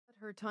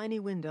Her tiny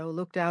window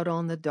looked out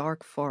on the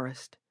dark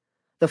forest,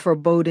 the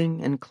foreboding,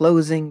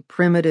 enclosing,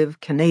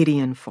 primitive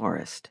Canadian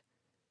forest.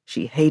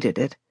 She hated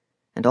it,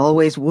 and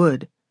always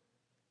would.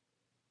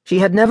 She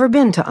had never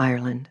been to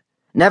Ireland,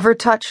 never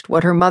touched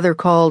what her mother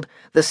called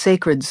the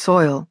sacred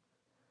soil,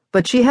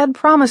 but she had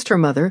promised her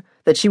mother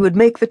that she would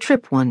make the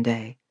trip one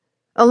day.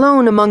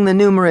 Alone among the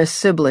numerous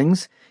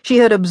siblings, she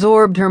had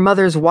absorbed her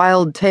mother's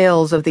wild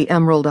tales of the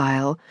Emerald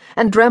Isle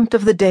and dreamt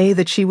of the day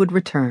that she would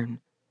return.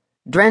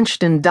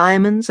 Drenched in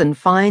diamonds and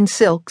fine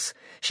silks,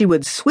 she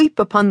would sweep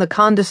upon the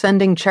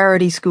condescending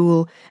charity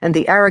school and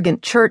the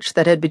arrogant church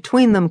that had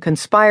between them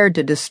conspired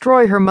to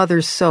destroy her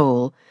mother's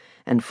soul,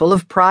 and full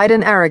of pride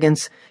and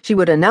arrogance, she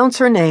would announce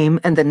her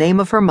name and the name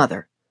of her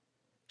mother.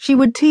 She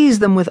would tease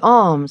them with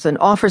alms and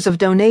offers of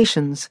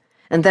donations,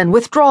 and then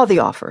withdraw the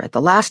offer at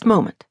the last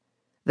moment.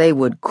 They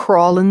would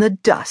crawl in the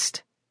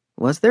dust.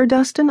 Was there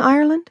dust in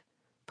Ireland?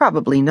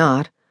 Probably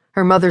not.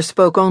 Her mother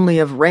spoke only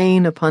of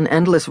rain upon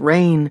endless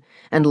rain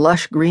and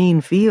lush green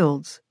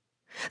fields.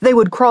 They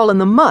would crawl in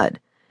the mud,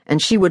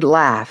 and she would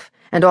laugh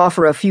and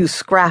offer a few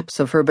scraps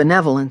of her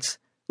benevolence,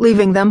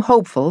 leaving them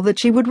hopeful that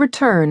she would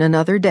return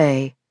another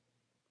day.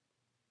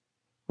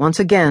 Once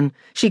again,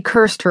 she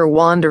cursed her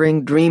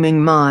wandering,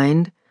 dreaming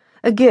mind,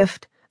 a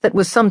gift that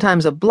was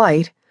sometimes a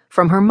blight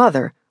from her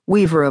mother,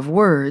 weaver of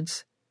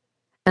words,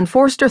 and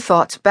forced her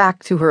thoughts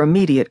back to her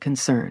immediate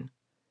concern.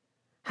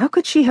 How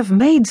could she have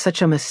made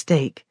such a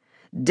mistake?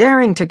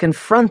 Daring to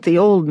confront the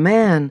old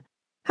man.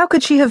 How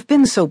could she have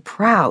been so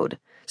proud,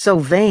 so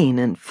vain,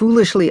 and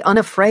foolishly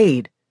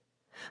unafraid?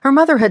 Her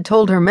mother had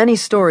told her many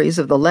stories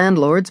of the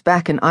landlords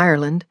back in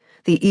Ireland,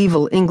 the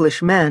evil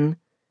English men,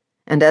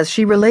 and as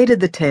she related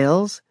the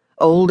tales,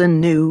 old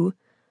and new,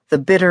 the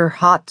bitter,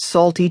 hot,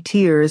 salty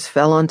tears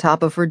fell on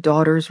top of her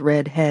daughter's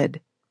red head.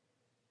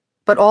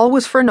 But all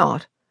was for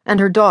naught, and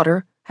her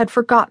daughter had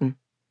forgotten.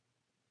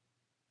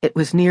 It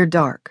was near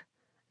dark.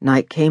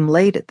 Night came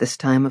late at this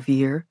time of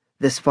year,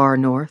 this far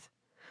north,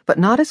 but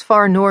not as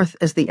far north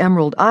as the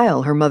Emerald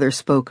Isle her mother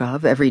spoke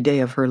of every day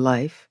of her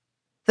life.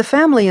 The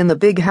family in the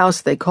big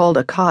house they called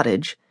a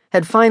cottage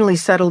had finally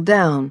settled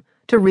down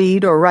to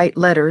read or write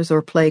letters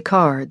or play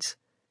cards.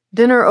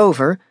 Dinner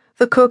over,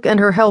 the cook and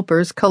her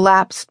helpers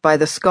collapsed by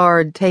the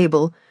scarred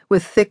table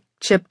with thick,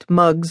 chipped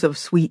mugs of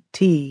sweet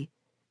tea,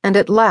 and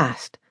at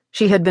last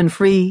she had been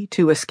free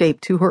to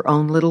escape to her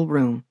own little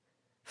room,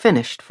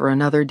 finished for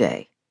another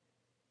day.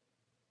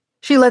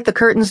 She let the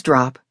curtains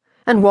drop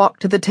and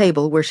walked to the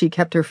table where she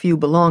kept her few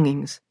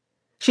belongings.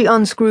 She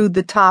unscrewed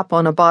the top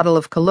on a bottle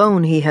of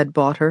cologne he had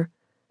bought her,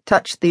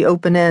 touched the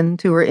open end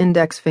to her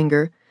index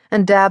finger,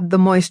 and dabbed the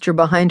moisture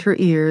behind her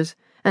ears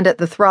and at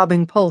the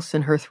throbbing pulse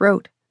in her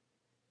throat.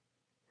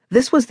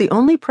 This was the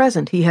only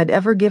present he had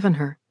ever given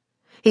her.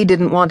 He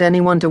didn't want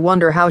anyone to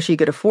wonder how she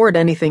could afford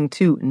anything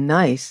too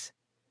nice.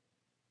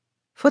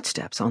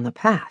 Footsteps on the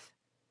path,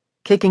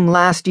 kicking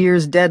last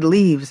year's dead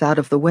leaves out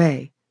of the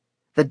way.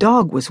 The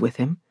dog was with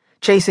him,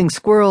 chasing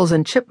squirrels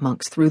and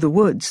chipmunks through the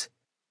woods.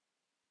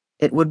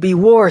 It would be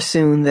war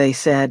soon, they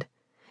said.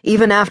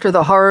 Even after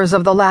the horrors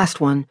of the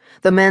last one,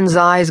 the men's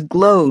eyes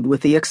glowed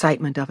with the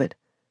excitement of it.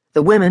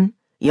 The women,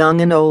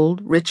 young and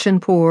old, rich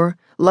and poor,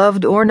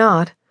 loved or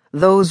not,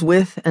 those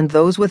with and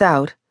those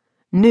without,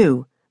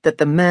 knew that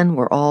the men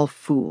were all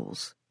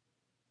fools.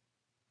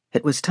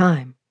 It was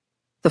time.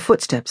 The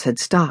footsteps had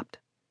stopped.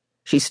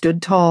 She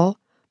stood tall,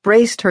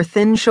 braced her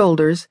thin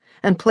shoulders,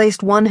 and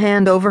placed one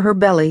hand over her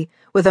belly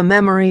with a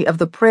memory of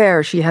the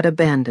prayer she had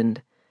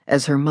abandoned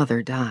as her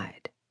mother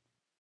died.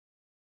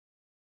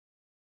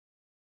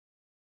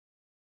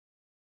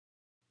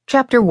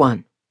 Chapter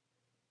 1.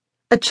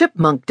 A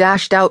chipmunk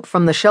dashed out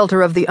from the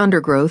shelter of the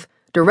undergrowth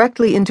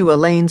directly into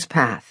Elaine's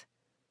path.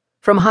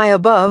 From high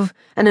above,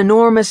 an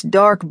enormous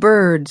dark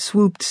bird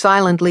swooped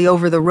silently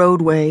over the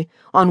roadway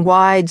on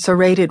wide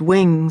serrated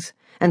wings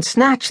and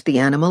snatched the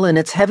animal in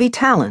its heavy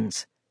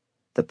talons.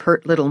 The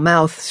pert little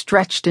mouth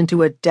stretched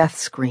into a death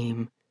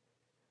scream.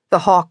 The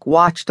hawk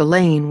watched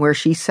Elaine where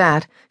she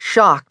sat,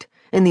 shocked,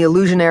 in the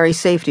illusionary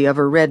safety of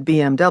her red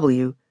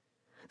BMW.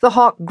 The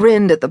hawk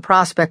grinned at the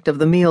prospect of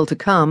the meal to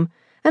come,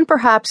 and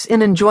perhaps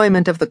in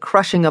enjoyment of the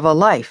crushing of a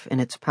life in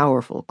its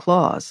powerful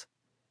claws.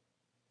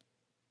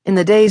 In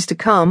the days to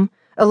come,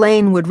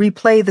 Elaine would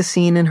replay the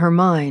scene in her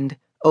mind,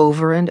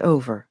 over and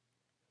over.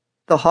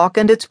 The hawk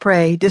and its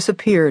prey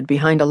disappeared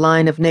behind a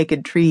line of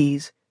naked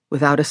trees,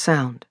 without a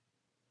sound.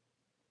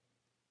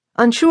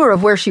 Unsure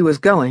of where she was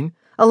going,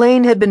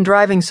 Elaine had been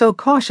driving so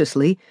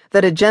cautiously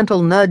that a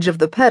gentle nudge of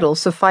the pedal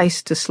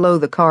sufficed to slow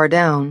the car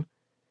down.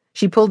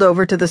 She pulled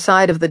over to the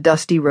side of the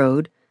dusty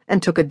road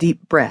and took a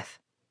deep breath.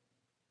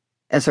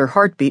 As her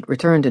heartbeat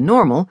returned to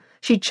normal,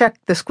 she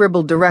checked the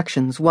scribbled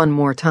directions one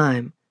more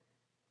time.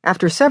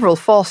 After several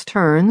false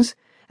turns,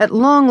 at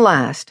long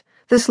last,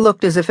 this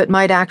looked as if it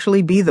might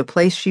actually be the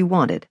place she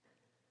wanted.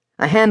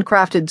 A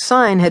handcrafted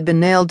sign had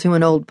been nailed to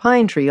an old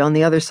pine tree on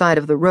the other side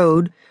of the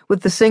road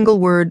with the single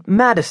word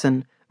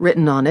Madison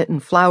written on it in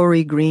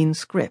flowery green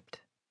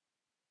script.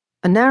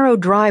 A narrow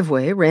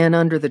driveway ran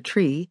under the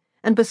tree,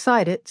 and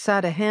beside it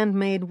sat a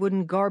handmade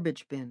wooden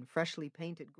garbage bin freshly painted.